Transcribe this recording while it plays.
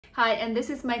Hi, and this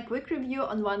is my quick review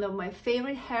on one of my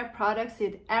favorite hair products,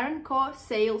 the Co.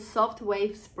 Sail Soft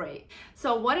Wave Spray.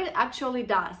 So what it actually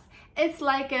does, it's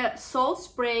like a salt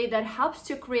spray that helps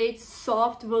to create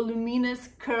soft, voluminous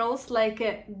curls like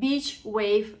a beach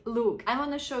wave look. I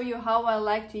want to show you how I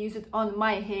like to use it on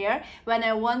my hair when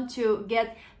I want to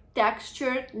get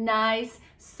textured, nice,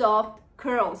 soft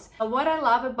curls. What I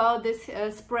love about this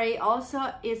spray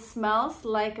also, it smells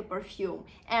like a perfume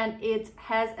and it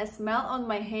has a smell on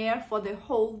my hair for the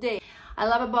whole day. I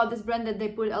love about this brand that they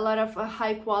put a lot of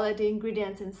high quality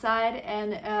ingredients inside,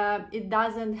 and it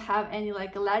doesn't have any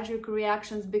like allergic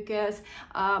reactions because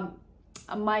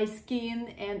my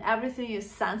skin and everything is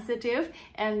sensitive,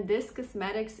 and this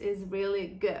cosmetics is really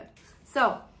good.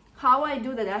 So how I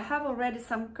do that, I have already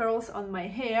some curls on my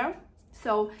hair,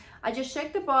 so I just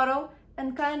shake the bottle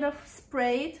and kind of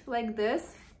spray it like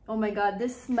this. Oh my god,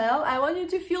 this smell, I want you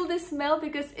to feel this smell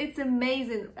because it's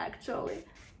amazing actually.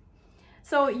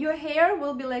 So your hair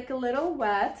will be like a little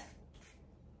wet,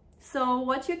 so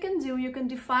what you can do, you can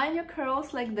define your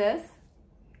curls like this,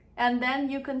 and then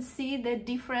you can see the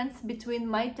difference between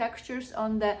my textures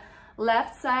on the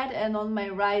left side and on my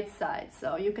right side,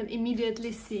 so you can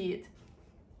immediately see it.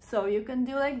 So you can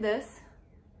do like this,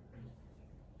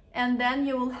 and then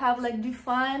you will have like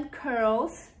defined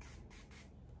curls,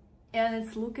 and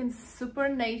it's looking super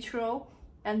natural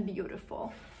and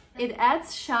beautiful. It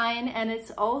adds shine, and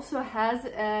it also has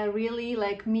a really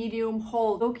like medium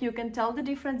hold. Look, you can tell the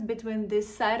difference between this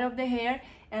side of the hair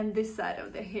and this side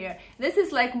of the hair. This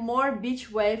is like more beach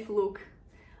wave look.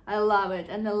 I love it,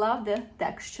 and I love the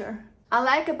texture. I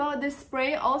like about this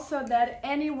spray also that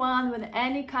anyone with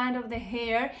any kind of the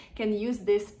hair can use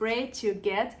this spray to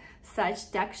get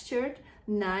such textured,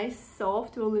 nice,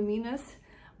 soft, voluminous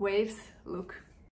waves look.